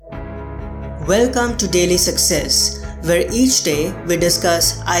Welcome to Daily Success, where each day we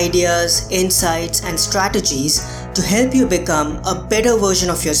discuss ideas, insights, and strategies to help you become a better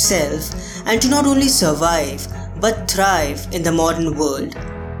version of yourself and to not only survive but thrive in the modern world.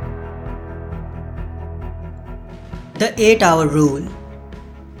 The 8-Hour Rule.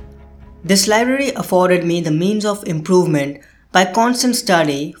 This library afforded me the means of improvement by constant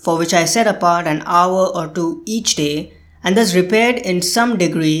study, for which I set apart an hour or two each day, and thus repaired in some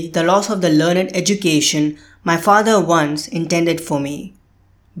degree the loss of the learned education my father once intended for me.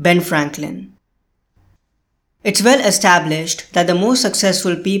 Ben Franklin. It's well established that the most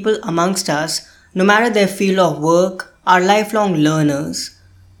successful people amongst us, no matter their field of work, are lifelong learners.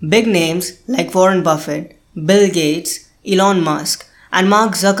 Big names like Warren Buffett, Bill Gates, Elon Musk, and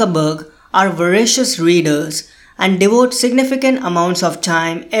Mark Zuckerberg are voracious readers and devote significant amounts of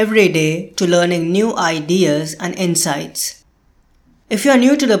time every day to learning new ideas and insights. If you are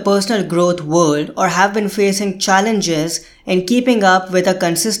new to the personal growth world or have been facing challenges in keeping up with a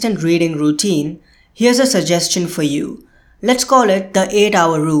consistent reading routine, here's a suggestion for you. Let's call it the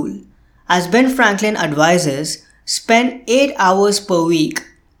 8-Hour Rule. As Ben Franklin advises, spend 8 hours per week,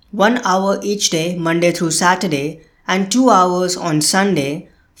 1 hour each day, Monday through Saturday, and 2 hours on Sunday,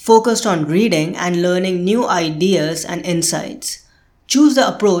 focused on reading and learning new ideas and insights. Choose the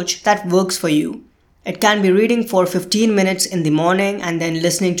approach that works for you. It can be reading for 15 minutes in the morning and then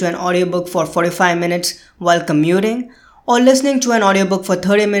listening to an audiobook for 45 minutes while commuting, or listening to an audiobook for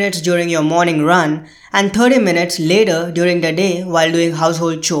 30 minutes during your morning run and 30 minutes later during the day while doing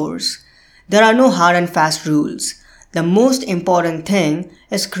household chores. There are no hard and fast rules. The most important thing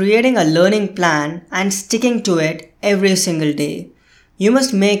is creating a learning plan and sticking to it every single day. You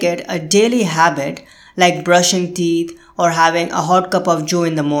must make it a daily habit like brushing teeth or having a hot cup of joe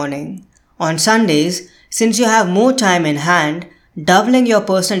in the morning. On Sundays, since you have more time in hand, doubling your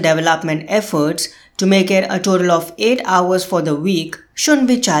personal development efforts to make it a total of 8 hours for the week shouldn't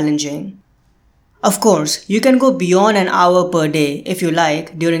be challenging. Of course, you can go beyond an hour per day if you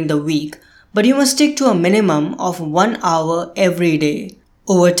like during the week, but you must stick to a minimum of 1 hour every day.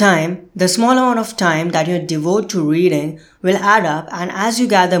 Over time, the small amount of time that you devote to reading will add up, and as you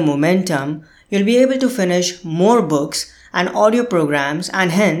gather momentum, you'll be able to finish more books and audio programs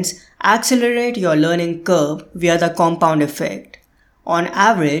and hence accelerate your learning curve via the compound effect. On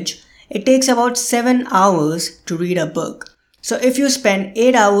average, it takes about 7 hours to read a book. So if you spend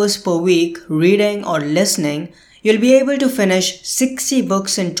 8 hours per week reading or listening, you'll be able to finish 60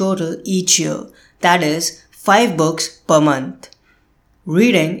 books in total each year. That is 5 books per month.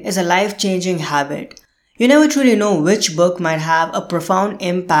 Reading is a life-changing habit. You never truly know which book might have a profound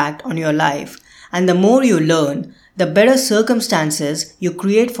impact on your life, and the more you learn, the better circumstances you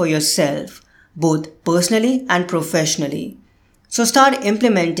create for yourself, both personally and professionally. So start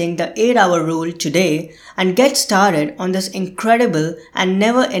implementing the 8-Hour Rule today and get started on this incredible and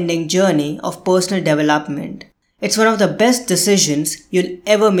never-ending journey of personal development. It's one of the best decisions you'll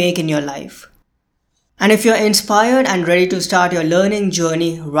ever make in your life. And if you're inspired and ready to start your learning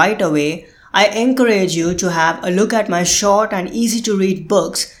journey right away, I encourage you to have a look at my short and easy to read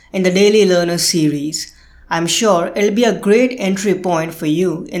books in the Daily Learner series. I'm sure it'll be a great entry point for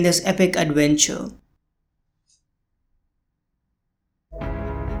you in this epic adventure.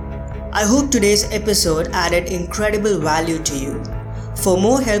 I hope today's episode added incredible value to you. For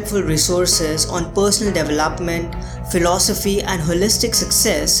more helpful resources on personal development, philosophy, and holistic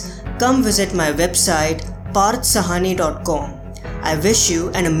success, come visit my website parthsahani.com. I wish you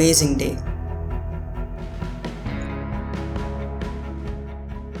an amazing day.